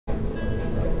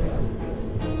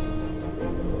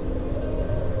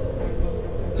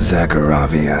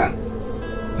Zakharavia,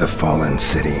 the fallen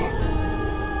city,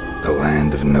 the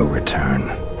land of no return,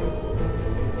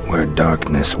 where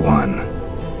darkness won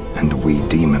and we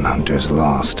demon hunters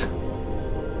lost.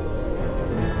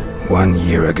 1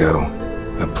 year ago,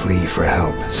 a plea for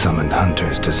help summoned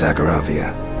hunters to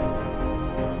Zakharavia.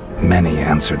 Many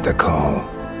answered the call.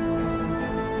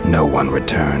 No one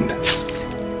returned.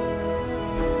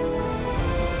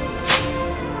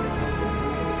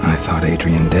 I thought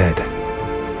Adrian dead,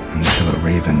 until a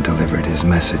raven delivered his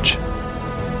message.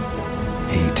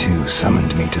 He too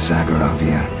summoned me to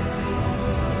Zakharavia.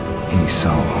 He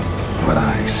saw what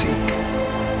I seek.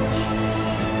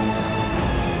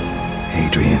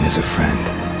 Adrian is a friend,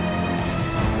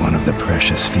 one of the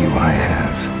precious few I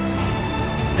have,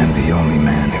 and the only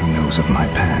man who knows of my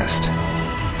past,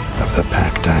 of the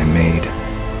pact I made,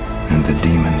 and the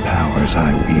demon powers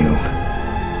I wield.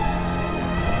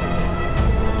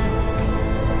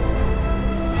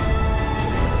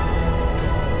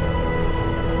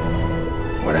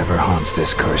 Whatever haunts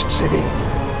this cursed city,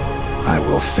 I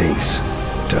will face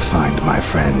to find my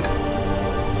friend.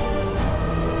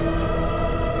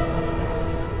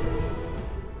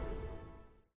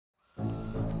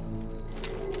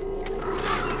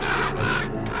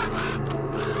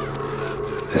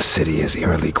 The city is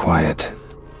eerily quiet.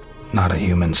 Not a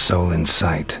human soul in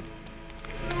sight.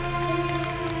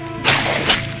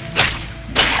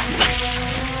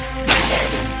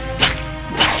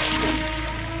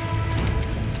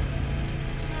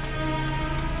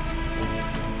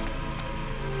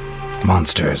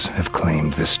 Monsters have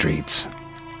claimed the streets.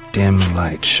 Dim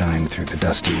lights shine through the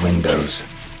dusty windows.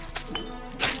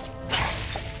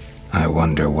 I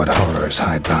wonder what horrors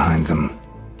hide behind them.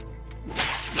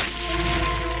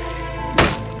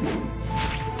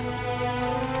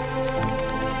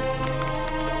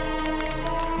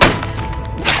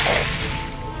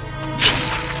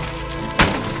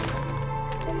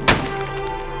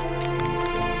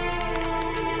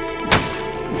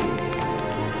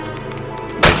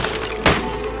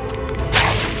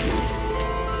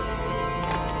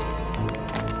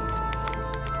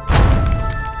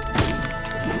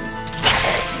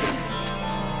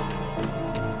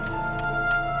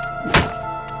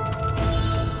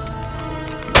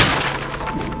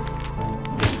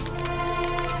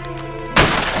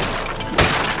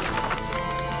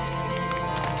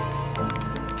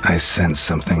 I sense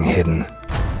something hidden,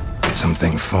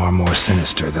 something far more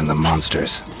sinister than the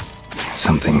monsters,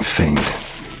 something faint,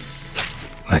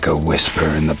 like a whisper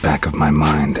in the back of my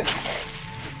mind.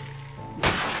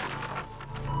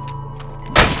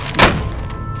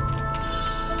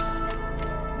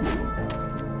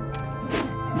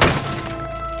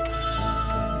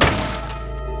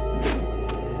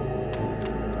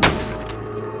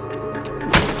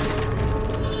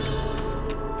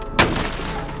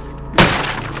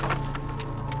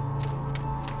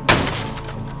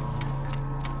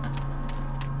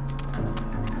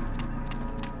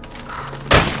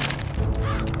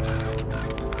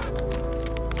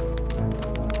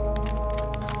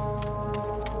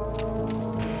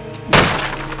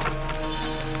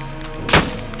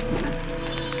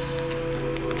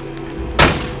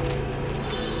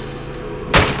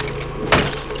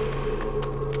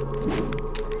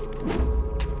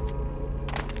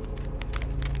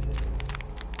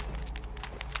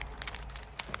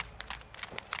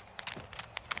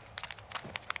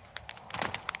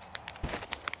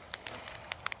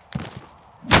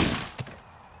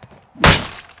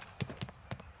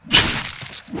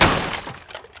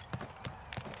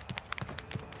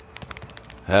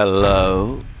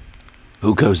 Hello?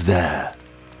 Who goes there?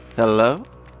 Hello?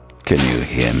 Can you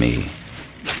hear me?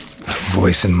 A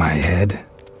voice in my head?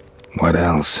 What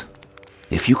else?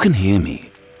 If you can hear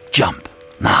me, jump,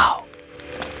 now.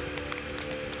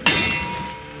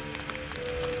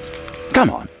 Come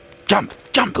on, jump,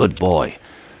 jump, good boy.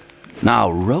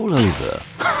 Now roll over.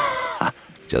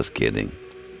 Just kidding.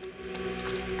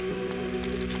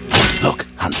 Look,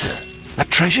 Hunter, a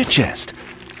treasure chest,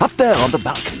 up there on the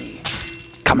balcony.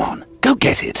 Come on, go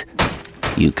get it.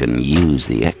 You can use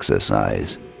the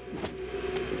exercise.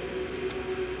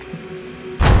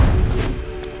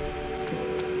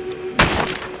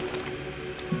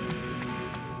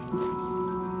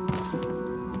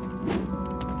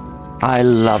 I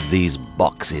love these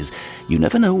boxes. You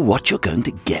never know what you're going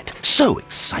to get. So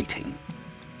exciting.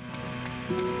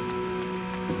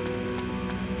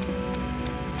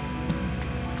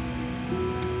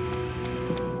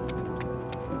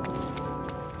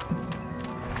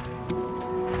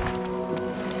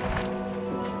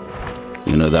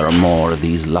 You know there are more of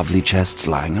these lovely chests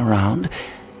lying around.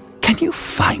 Can you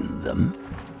find them?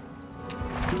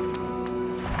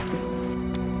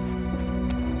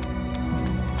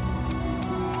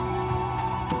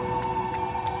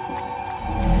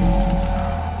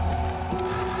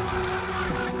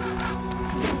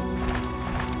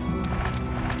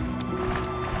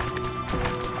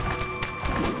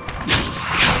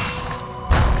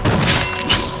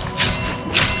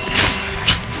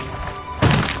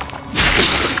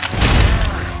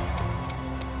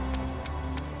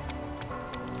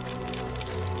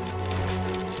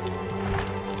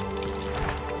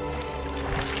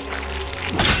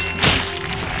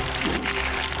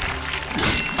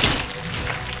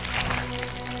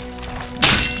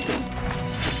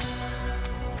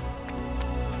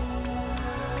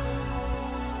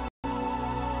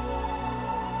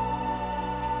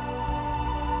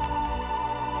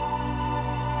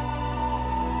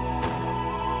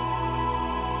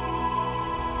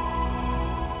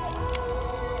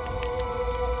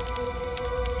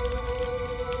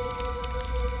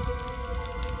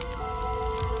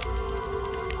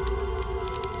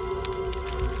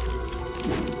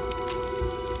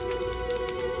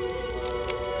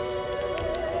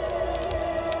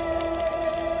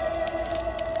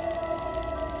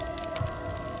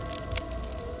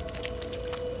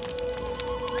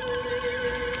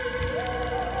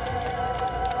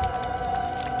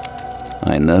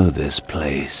 I know this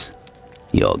place.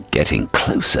 You're getting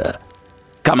closer.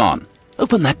 Come on,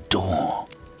 open that door.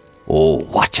 Oh,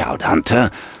 watch out,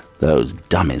 Hunter. Those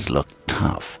dummies look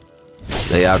tough.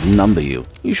 They outnumber you.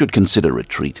 You should consider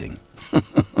retreating.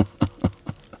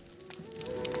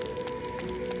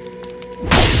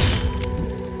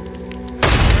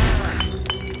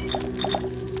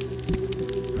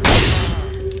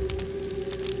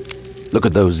 Look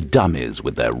at those dummies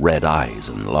with their red eyes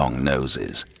and long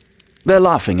noses. They're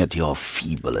laughing at your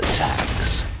feeble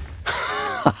attacks.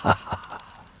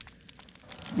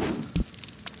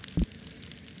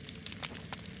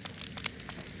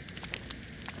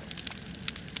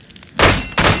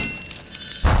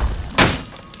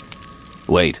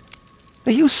 Wait,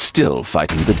 are you still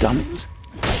fighting the dummies?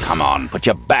 Come on, put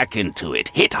your back into it.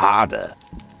 Hit harder.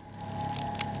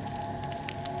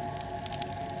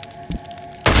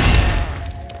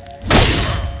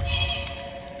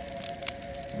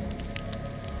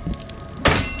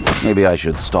 Maybe I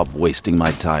should stop wasting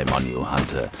my time on you,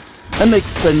 Hunter, and make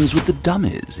friends with the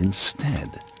dummies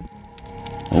instead.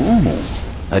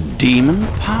 Oh, a demon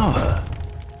power.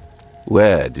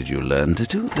 Where did you learn to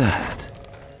do that?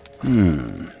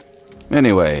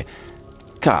 Anyway,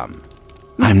 come.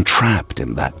 I'm trapped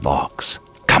in that box.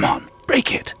 Come on,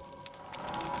 break it.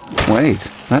 Wait,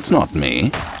 that's not me.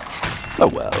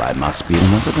 Oh well, I must be in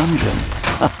another dungeon.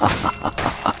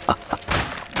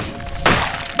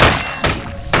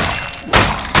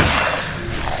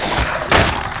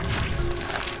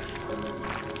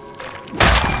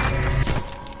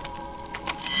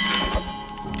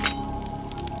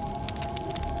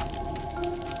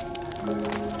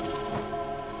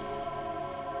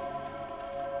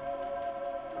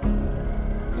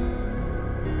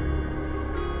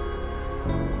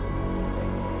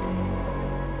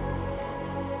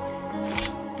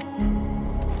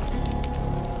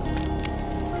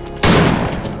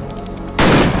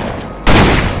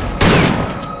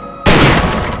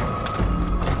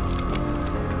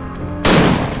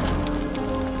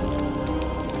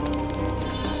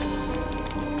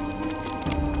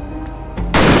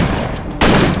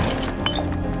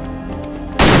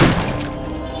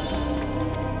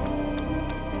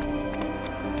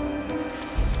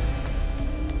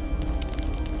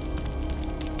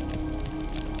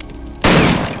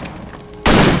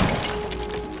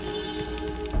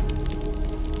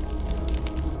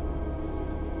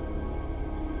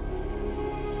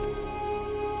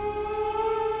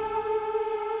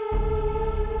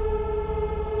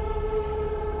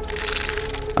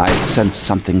 I sense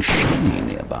something shiny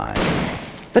nearby.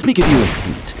 Let me give you a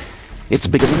hint. It's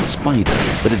bigger than a spider,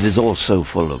 but it is also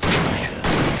full of treasure.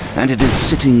 And it is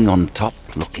sitting on top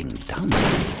looking down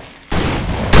at you.